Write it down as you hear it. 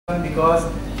because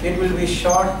it will be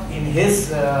short in his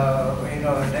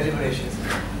deliberations.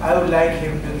 I would like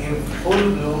him to give full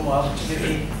bloom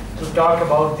opportunity to talk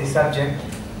about the subject.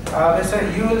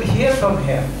 You will hear from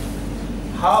him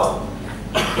how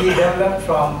he developed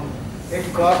from a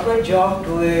corporate job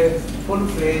to a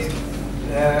full-fledged,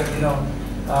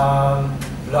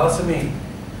 blossoming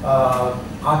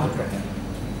entrepreneur.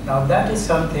 Now that is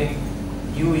something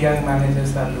you young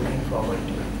managers are looking forward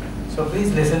to. So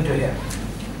please listen to him.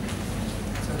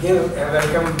 So give a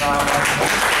welcome.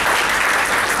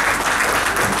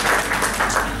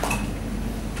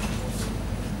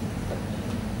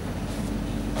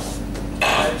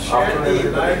 I'll share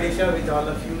the slide with all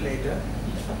of you later.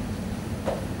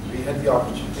 We had the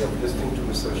opportunity of listening to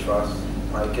Mr. Shwas.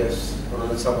 I guess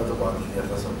उन्होंने समझ तो बात किया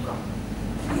था सबका.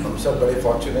 हम सब बड़े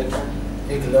fortunate हैं.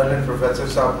 एक learned professor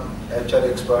साहब HR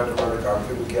expert उन्होंने काम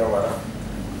शुरू किया हमारा.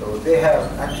 So they have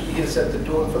actually set the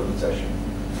tone for the session.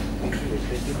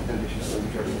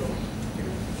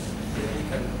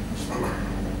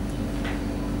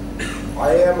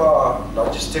 I am a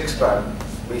logistics man,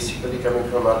 basically coming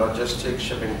from a logistics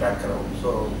shipping background.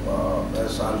 So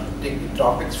as I'll take the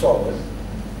topics forward,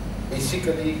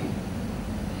 basically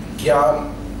ज्ञान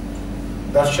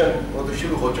दर्शन वो तो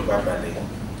शुरू हो चुका है पहले ही,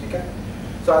 ठीक है?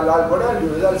 So what I'll do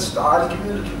is I'll give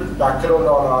you a little bit background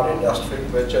on our industry,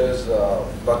 which is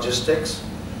logistics,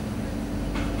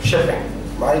 shipping.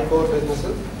 My core business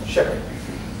is shipping.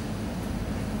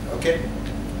 Okay.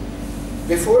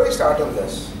 Before I start on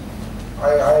this,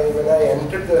 when I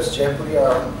entered this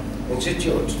Jaipuria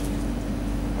Institute,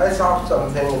 I saw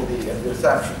something in the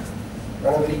reception, and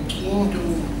I'm very keen to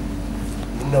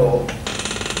know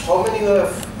how many of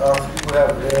you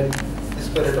have read The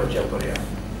Spirit of Jaipuria.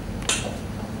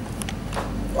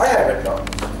 I have it now.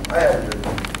 I have it.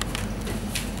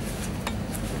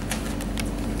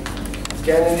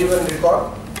 Can anyone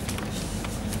recall?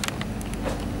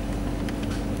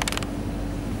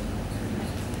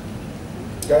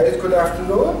 Guys, good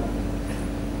afternoon.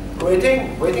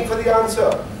 Waiting for the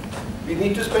answer. We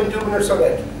need to spend 2 minutes on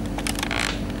it.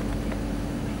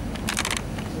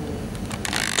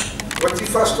 What's the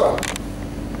first one?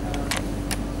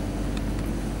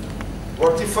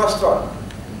 What's the first one?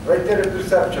 Right there at the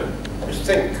reception. Just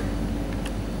think.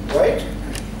 Right?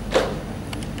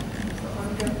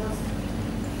 On campus.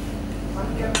 On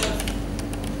campus.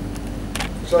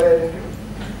 Sorry, I didn't hear.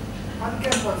 On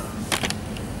campus.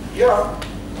 Yeah.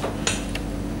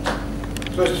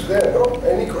 So it's there, no?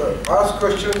 Ask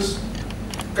questions,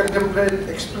 contemplate,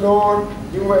 explore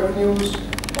new avenues,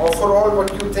 offer all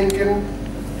what you think in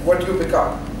what you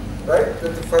become. Right?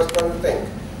 That's the first one to think.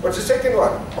 What's the second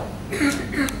one?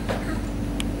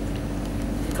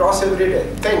 Cross every day.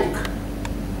 Think.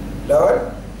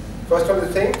 Learn. First one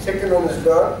is think, second one is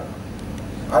learn.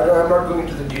 I'm not going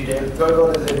into the detail. Third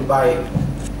one is imbibe.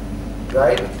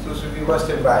 Right? So we must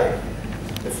imbibe.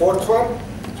 The fourth one,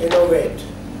 innovate.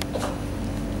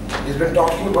 He's been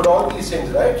talking about all these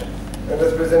things, right? In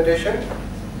this presentation.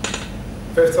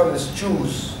 Fifth one is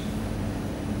choose.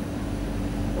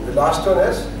 And the last one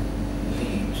is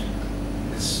lead.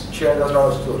 It's shared a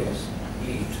lot of stories.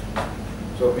 Lead.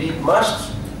 So we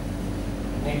must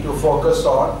need to focus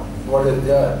on what is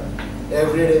there.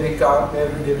 Every day we come,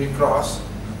 every day we cross.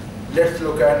 Let's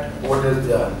look at what is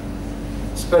there.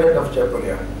 Spirit of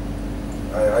Jaipuria.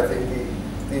 I think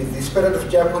the spirit of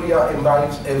Jaipuria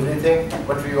imbibes everything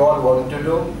what we all want to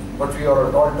do, what we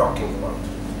are all talking about.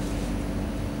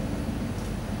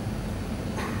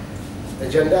 The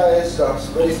agenda is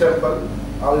very simple.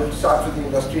 I'll start with the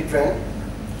industry trend.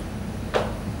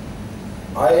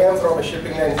 I am from a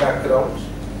shipping line background.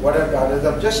 What I've done is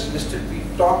I've just listed the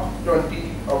top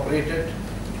 20 operated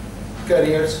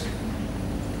carriers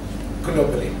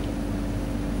globally.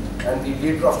 And the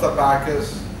leader of the pack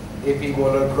is AP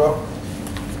Moller Group,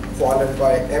 followed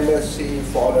by MSC,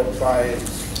 followed by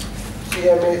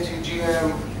CMA,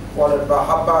 CGM, followed by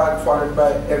Hapag, followed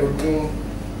by Evergreen.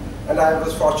 And I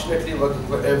was fortunately working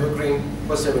for Evergreen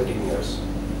for 17 years.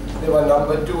 They were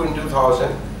number 2 in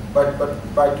 2000, but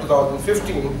by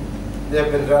 2015, they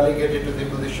have been relegated to the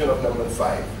position of number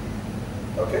 5.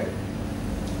 Okay?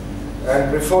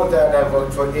 And before that, I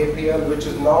worked for APL, which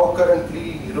is now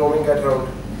currently roaming at around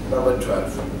number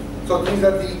 12. So these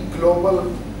are the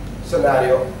global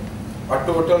scenario. Our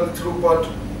total throughput,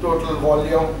 total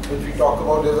volume, which we talk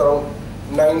about, is around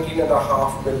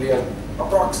 19.5 million,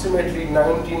 approximately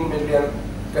 19 million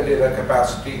container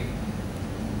capacity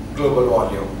global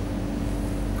volume,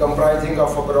 comprising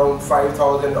of around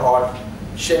 5,000 odd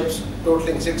ships,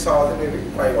 totaling 6,000, maybe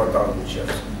 5,000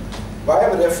 ships. Why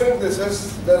I'm referring this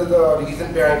is, there is a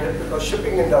reason behind it, because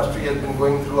shipping industry has been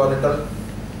going through a little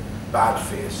bad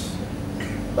phase.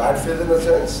 Bad phase in a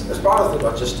sense, as part of the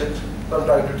logistics. So I'm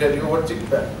trying to tell you what's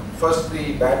first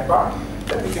the bad part,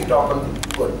 then we can talk on the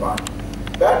good part.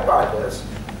 Bad part is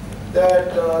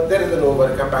that there is an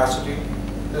overcapacity,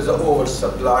 there is an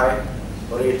oversupply,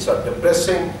 rates are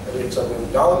depressing, rates are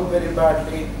going down very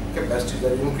badly, capacities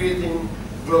are increasing,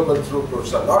 global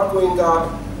throughputs are not going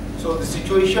up. So the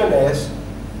situation is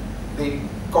the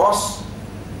costs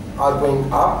are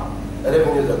going up,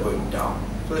 revenues are going down.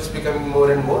 So it's becoming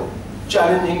more and more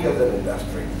challenging as an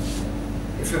industry.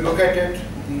 If you look at it,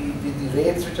 the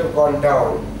rates which have gone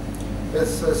down,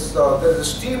 there's a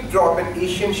steep drop in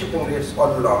Asian shipping rates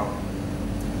all along.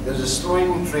 There's a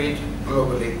slowing trade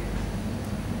globally.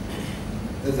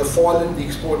 There's a fall in the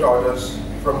export orders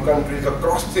from countries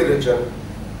across the region,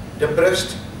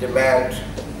 depressed demand.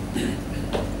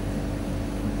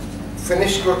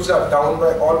 Finished goods are down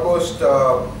by almost,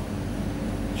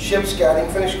 ships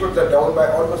carrying finished goods are down by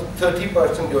almost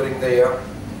 30% during the year.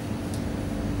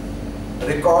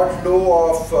 Record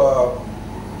low of,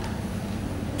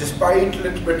 despite a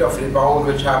little bit of rebound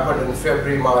which happened in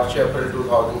February, March, April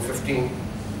 2015,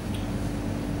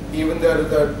 even there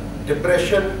is a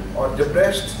depression or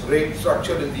depressed rate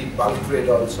structure in the bulk trade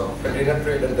also, container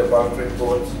trade and the bulk trade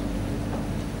ports.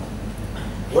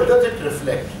 What does it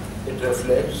reflect? It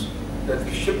reflects that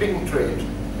the shipping trade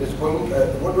is going,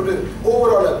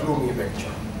 overall a gloomy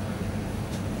picture.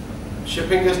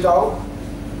 Shipping is down,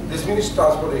 this means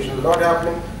transportation is not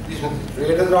happening, this means the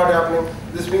trade is not happening,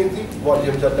 this means the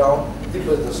volumes are down, the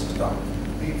business is down.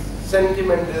 The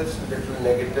sentiment is a little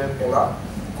negative in our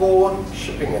core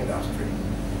shipping industry,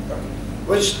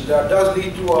 which does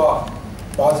lead to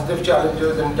positive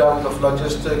challenges in terms of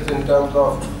logistics, in terms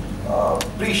of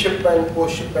pre-shipment,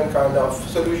 post-shipment kind of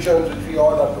solutions which we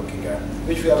all are looking at,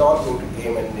 which we are all going to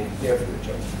aim in the near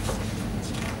future.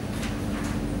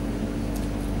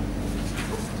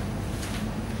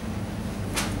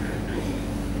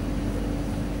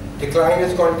 Decline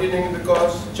is continuing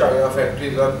because China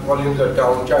factories are, volumes are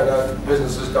down, China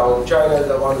business is down, China is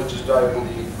the one which is driving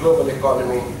the global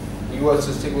economy, the US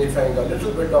is signifying a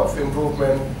little bit of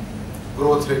improvement,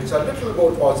 growth rates are a little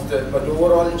more positive, but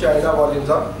overall China volumes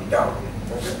are down.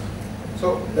 Okay?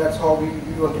 So that's how we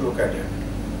want to look at it.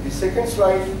 The second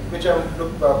slide which I'm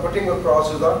putting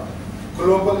across is a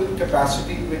global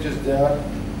capacity which is there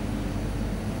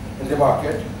in the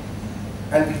market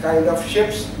and the kind of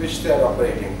ships which they are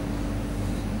operating.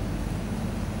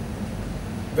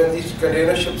 When these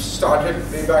container ships started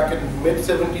way back in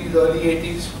mid-70s, early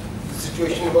 80s, the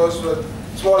situation was with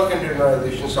small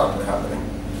containerization started happening.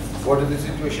 What is the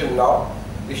situation now?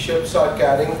 The ships are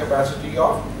carrying capacity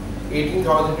of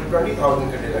 18,000 to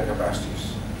 20,000 container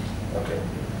capacities. Okay.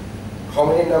 How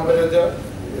many number is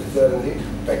there in the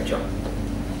picture?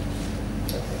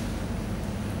 Okay.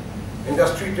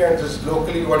 Industry trends is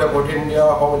locally, what about India?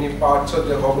 How many parts are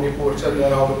there? How many ports are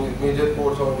there? How many major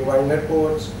ports? How many minor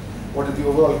ports? What is the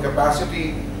overall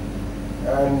capacity?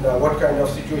 And what kind of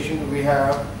situation do we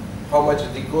have? How much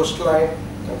is the coastline?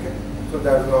 Okay. So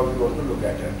that is how we want to look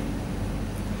at it.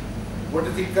 What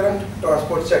is the current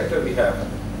transport sector we have?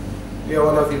 We are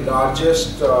one of the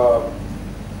largest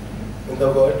in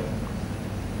the world.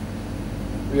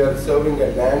 We are serving a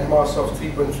land mass of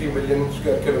 3.3 million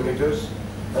square kilometers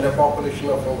and a population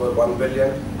of over 1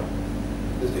 billion.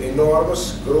 There is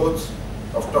enormous growth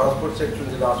of transport sector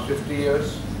in the last 50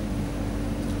 years.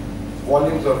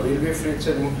 Volumes of railway freights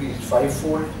have increased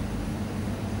 5-fold.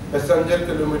 Passenger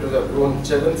kilometers have grown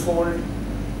 7-fold.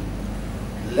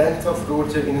 Length of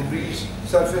roads have increased.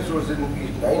 Surface roads have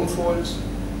increased 9-folds.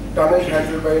 Tonnage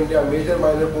handled by India, major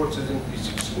minor ports has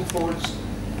increased 16-folds.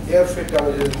 Air freight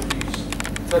tonnage has increased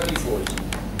 30-folds.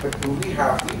 But do we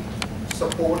have the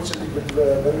supports and the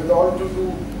wherewithal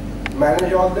to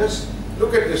manage all this?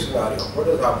 Look at this scenario. What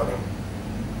is happening?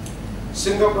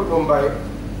 Singapore, Mumbai,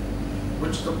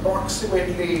 which is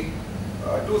approximately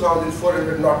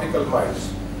 2,400 nautical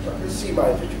miles, sea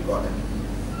miles which you call it.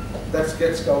 That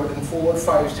gets covered in 4,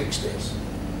 5, 6 days.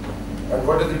 And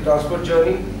what is the transport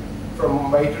journey from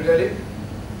Mumbai to Delhi?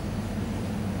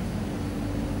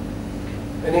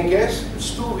 Any guess?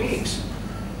 It's 2 weeks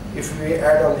if we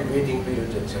add on the waiting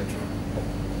periods, etc.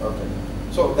 Okay.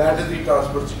 So that is the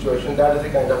transport situation, that is the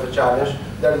kind of a challenge,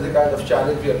 that is the kind of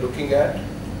challenge we are looking at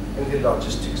in the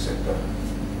logistics sector.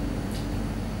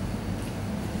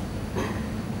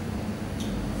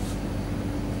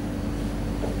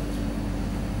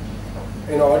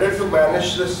 In order to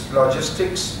manage this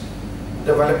logistics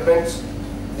developments,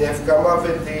 they have come up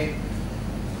with the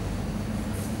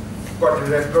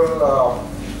quadrilateral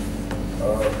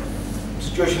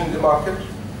situation in the market,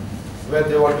 where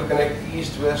they want to connect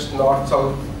east, west, north,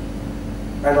 south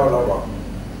and all along.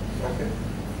 Okay.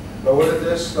 Now what is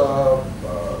this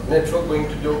network going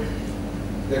to do?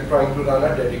 They're trying to run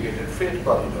a dedicated freight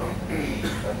corridor.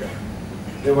 Okay.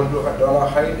 They want to run a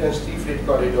high density freight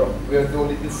corridor where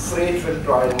only the freight will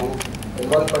try and move. In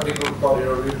one particular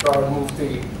corridor, we'll try and move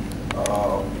the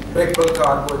breakable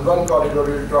cargo. In one corridor,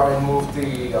 we'll try and move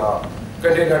the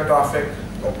container traffic.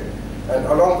 Okay. And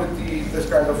along with this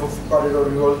kind of a corridor,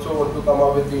 we also want to come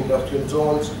up with the industrial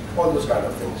zones, all those kind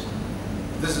of things.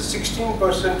 This is 16%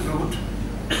 route,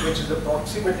 which is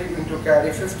approximately going to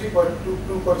carry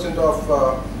 52%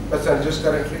 of passengers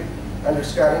currently, and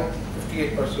it's carrying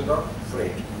 58% of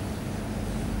freight.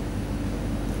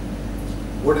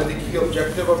 What is the key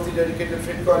objective of the dedicated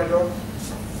freight corridor?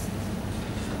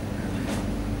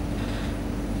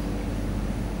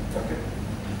 Okay.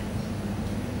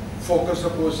 Focus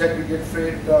approach, segregate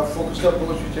freight, focused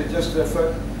approach, which I just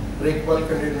referred, break bulk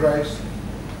containerized,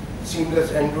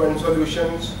 seamless end-to-end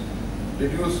solutions,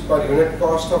 reduce per unit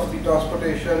cost of the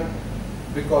transportation,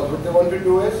 because what they want to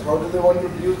do is, how do they want to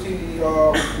reduce the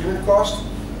unit cost?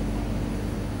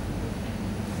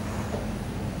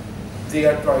 They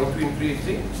are trying to increase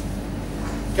the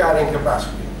carrying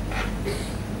capacity.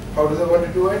 How do they want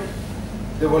to do it?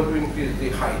 They want to increase the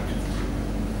height.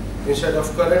 Instead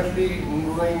of currently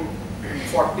moving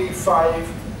 45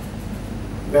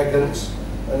 wagons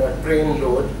on a train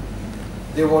load,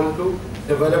 they want to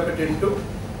develop it into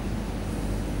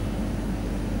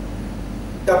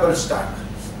double stack.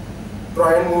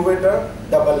 Try and move it a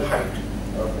double height.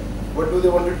 Okay. What do they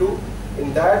want to do?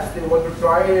 In that, they want to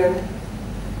try and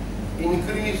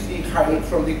increase the height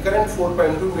from the current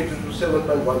 4.2 meters to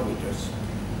 7.1 meters.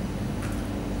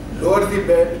 Lower the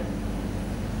bed,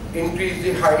 increase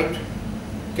the height,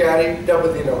 carry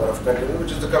double the number of containers,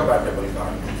 which is the compatible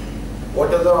cargo.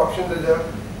 What other options is there?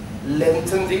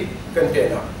 Lengthen the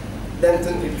container,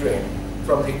 lengthen the train.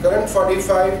 From the current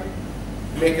 45,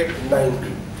 make it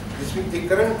 90. This means the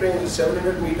current train is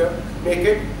 700 meters, make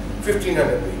it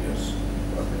 1500 meters.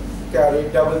 Okay. Carry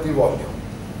double the volume.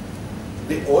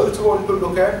 They also want to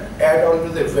look at add on to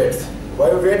the width.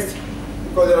 Why width?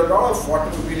 Because there are a lot of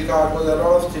 40-wheel cargo, there are a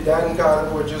lot of sedan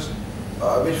cargo,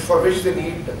 for which they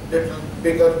need a little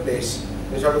bigger place.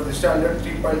 Instead of the standard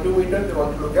 3.2 meter, they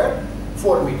want to look at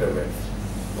 4 meter width.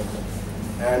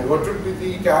 Okay. And what would be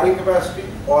the carrying capacity?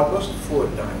 Almost 4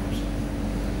 times.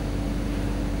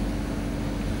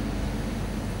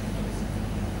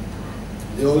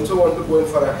 They also want to go in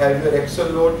for a heavier axle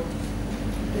load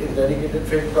in dedicated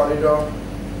freight corridor.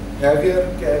 Heavier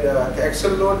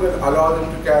axle load will allow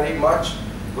them to carry much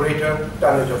greater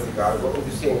tonnage of the cargo in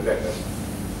the same wagon.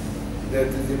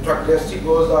 The truck density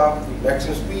goes up, the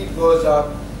maximum speed goes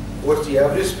up. What's the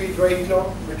average speed right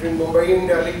now between Mumbai and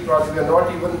Delhi? Probably we are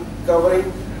not even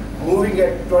covering, moving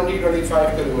at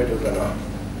 20-25 kilometers an hour.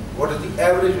 What is the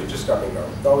average which is coming out?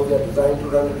 Now they are designed to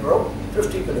run it around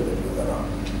 50 kilometers an hour.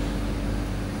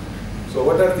 So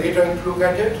what are they trying to look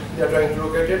at it? They are trying to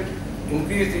look at it,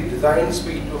 increase the design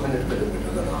speed to 100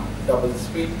 kilometers an hour. Double the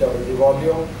speed, double the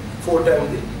volume, 4 times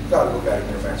the cargo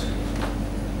carrying capacity.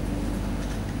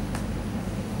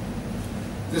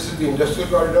 This is the industrial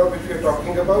corridor which we are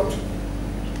talking about.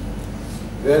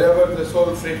 Wherever this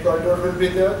whole freight corridor will be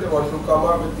there, they want to come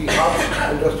up with the hubs,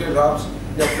 industrial hubs.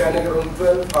 They are planning around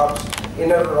 12 hubs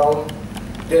in and around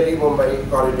Delhi-Mumbai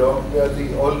corridor where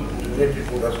the all related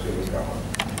industry will come up.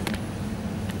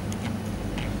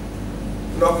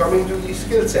 Now coming to the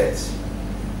skill sets.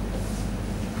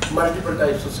 Multiple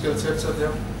types of skill sets are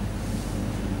there.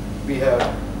 We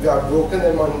are broken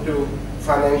them into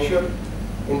financial,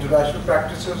 international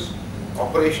practices,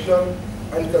 operational,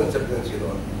 and consultancy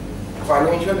role.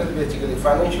 Financial is basically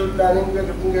financial planning we are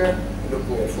looking at. We are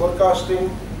looking at forecasting.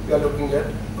 We are looking at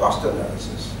cost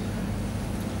analysis.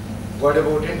 What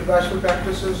about international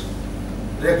practices?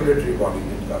 Regulatory body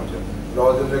that comes in.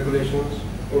 Laws and regulations,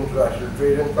 international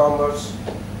trade and commerce.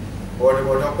 What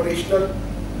about operational?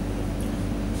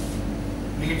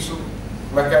 Leads to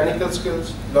mechanical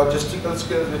skills, logistical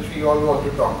skills, which we all want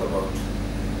to talk about.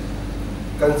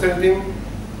 Consulting,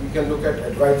 we can look at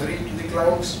advisory to the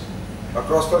clients,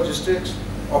 across logistics,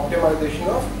 optimization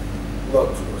of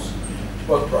workflows,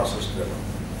 work process development.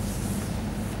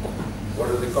 What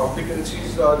are the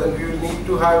competencies that we will need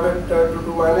to have it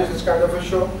to manage this kind of a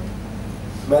show?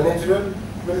 Managerial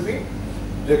will be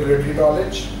regulatory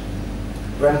knowledge,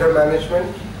 vendor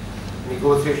management,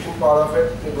 negotiation part of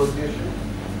it, negotiation,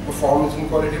 performance and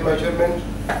quality measurement,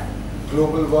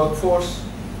 global workforce,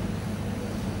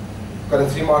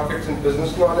 currency markets and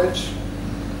business knowledge.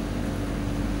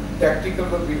 Tactical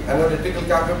will be analytical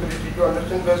capability to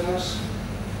understand business,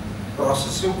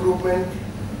 process improvement,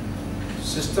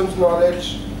 systems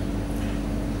knowledge,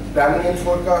 planning and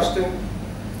forecasting,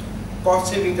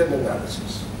 cost savings and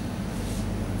analysis.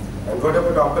 And what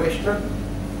about operational?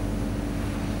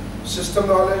 System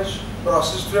knowledge,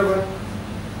 process driven,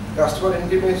 customer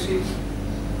intimacy,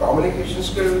 communication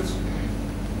skills,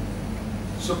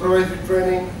 supervisory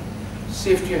training,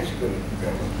 safety and security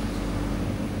training.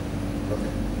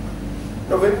 Okay.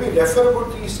 Now when we refer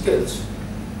about these skills,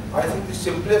 I think the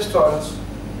simplest ones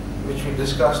which we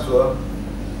discussed were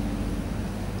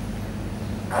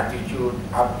attitude,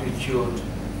 aptitude,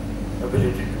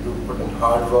 ability to put in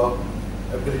hard work,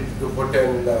 ability to put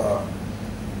in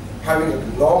having a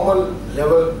normal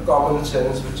level common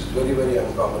sense, which is very, very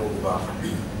uncommon in the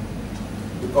market.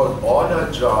 Because all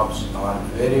our jobs are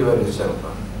very, very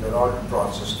simple. They're all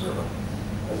process driven.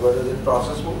 And what does the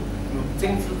process mean? You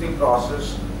think through the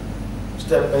process,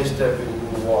 step by step, and you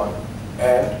move on.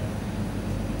 And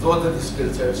those are the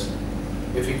skill sets.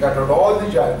 If we cut out all the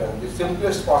jargon, the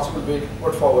simplest possible way to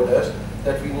put forward is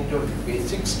that we need to have the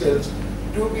basic skills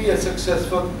to be a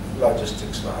successful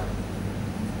logistics man.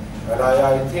 And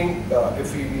I think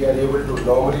if we are able to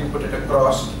normally put it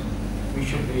across, we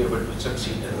should be able to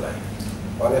succeed in life.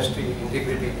 Honesty,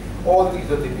 integrity, all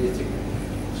these are the basic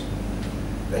ingredients.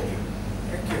 Thank you.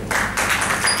 Thank you.